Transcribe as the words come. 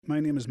my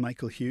name is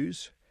Michael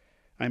Hughes.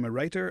 I'm a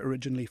writer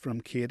originally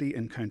from Keady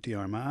in County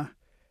Armagh,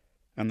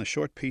 and the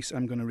short piece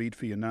I'm going to read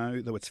for you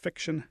now, though it's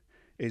fiction,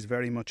 is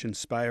very much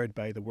inspired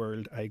by the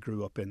world I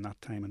grew up in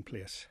that time and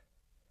place.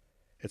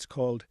 It's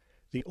called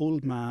The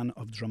Old Man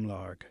of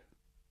Drumlarg.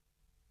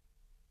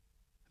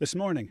 This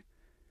morning,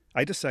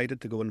 I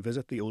decided to go and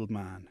visit the old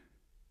man.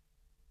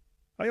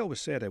 I always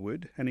said I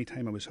would, any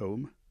time I was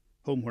home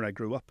where I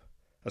grew up,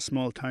 a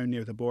small town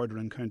near the border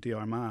in County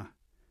Armagh,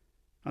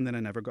 and then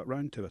I never got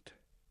round to it.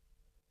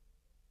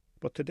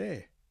 But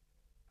today,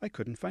 I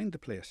couldn't find the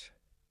place,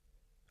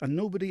 and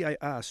nobody I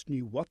asked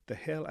knew what the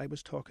hell I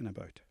was talking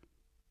about.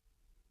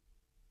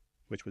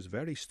 Which was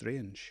very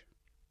strange,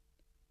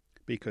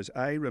 because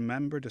I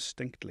remember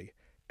distinctly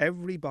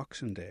every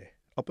Boxing Day,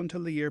 up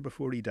until the year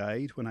before he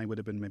died, when I would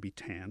have been maybe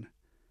 10,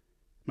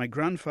 my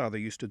grandfather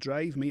used to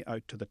drive me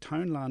out to the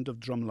townland of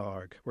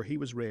Drumlarg, where he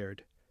was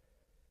reared,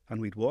 and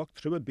we'd walk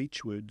through a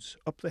beech woods,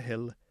 up the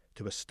hill,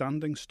 to a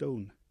standing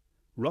stone,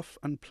 rough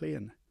and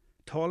plain,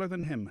 taller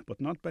than him, but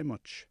not by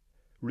much,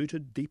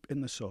 rooted deep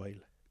in the soil.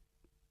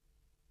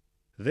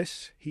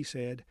 This, he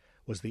said,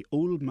 was the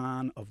old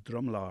man of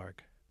Drumlarg.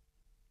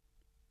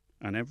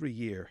 And every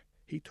year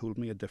he told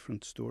me a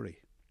different story.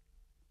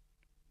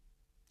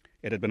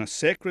 It had been a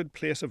sacred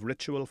place of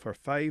ritual for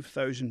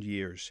 5,000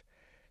 years,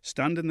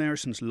 standing there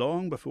since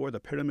long before the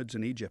pyramids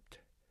in Egypt.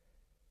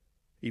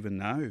 Even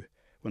now,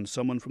 when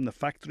someone from the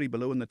factory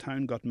below in the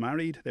town got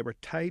married, they were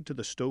tied to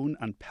the stone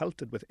and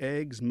pelted with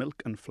eggs,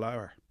 milk and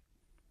flour.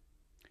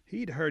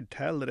 He'd heard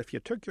tell that if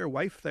you took your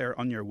wife there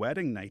on your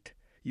wedding night,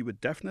 you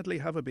would definitely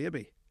have a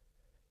baby.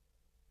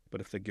 But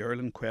if the girl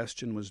in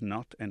question was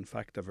not, in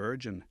fact, a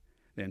virgin,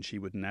 then she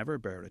would never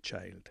bear a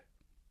child.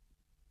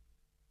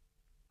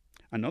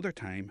 Another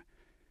time,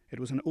 it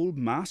was an old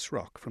mass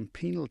rock from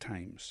penal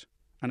times,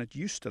 and it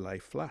used to lie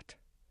flat.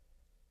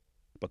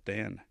 But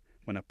then,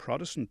 when a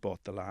Protestant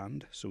bought the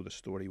land, so the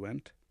story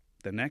went,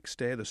 the next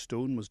day the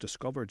stone was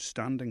discovered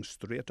standing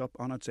straight up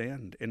on its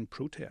end in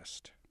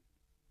protest.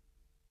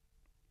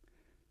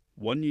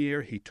 One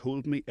year he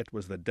told me it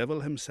was the devil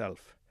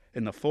himself,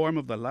 in the form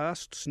of the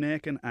last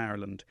snake in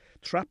Ireland,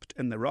 trapped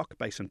in the rock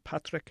by St.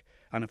 Patrick,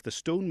 and if the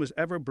stone was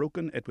ever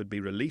broken it would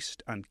be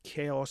released and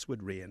chaos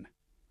would reign.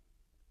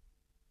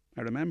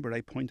 I remember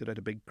I pointed out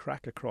a big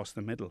crack across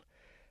the middle,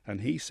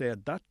 and he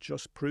said that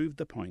just proved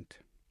the point.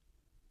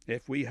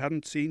 If we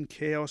hadn't seen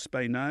chaos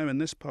by now in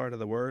this part of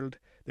the world,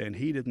 then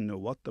he didn't know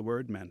what the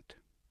word meant.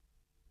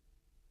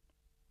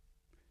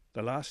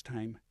 The last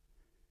time,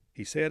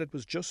 he said it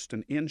was just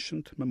an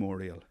ancient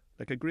memorial,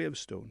 like a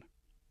gravestone,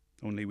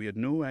 only we had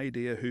no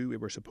idea who we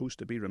were supposed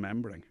to be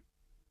remembering.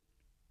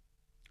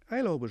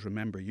 I'll always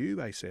remember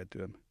you, I said to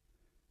him.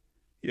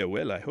 You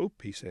will, I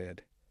hope, he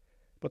said,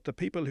 but the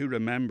people who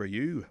remember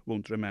you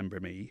won't remember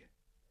me.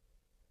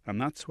 And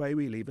that's why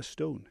we leave a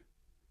stone,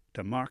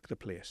 to mark the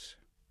place.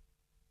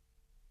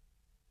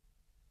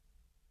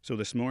 So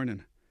this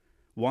morning,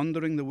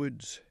 wandering the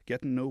woods,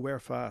 getting nowhere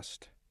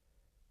fast,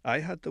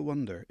 I had to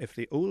wonder if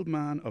the old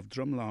man of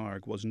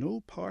Drumlarg was no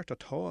part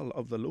at all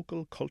of the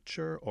local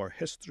culture or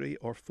history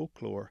or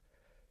folklore,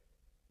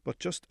 but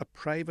just a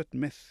private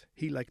myth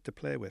he liked to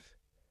play with,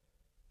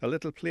 a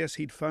little place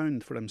he'd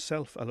found for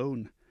himself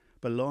alone,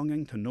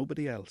 belonging to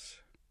nobody else,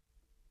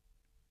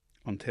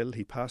 until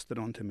he passed it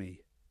on to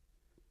me.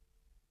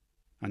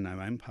 And now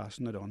I'm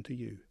passing it on to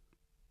you.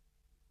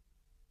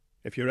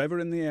 If you're ever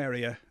in the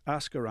area,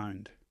 ask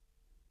around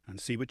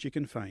and see what you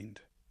can find.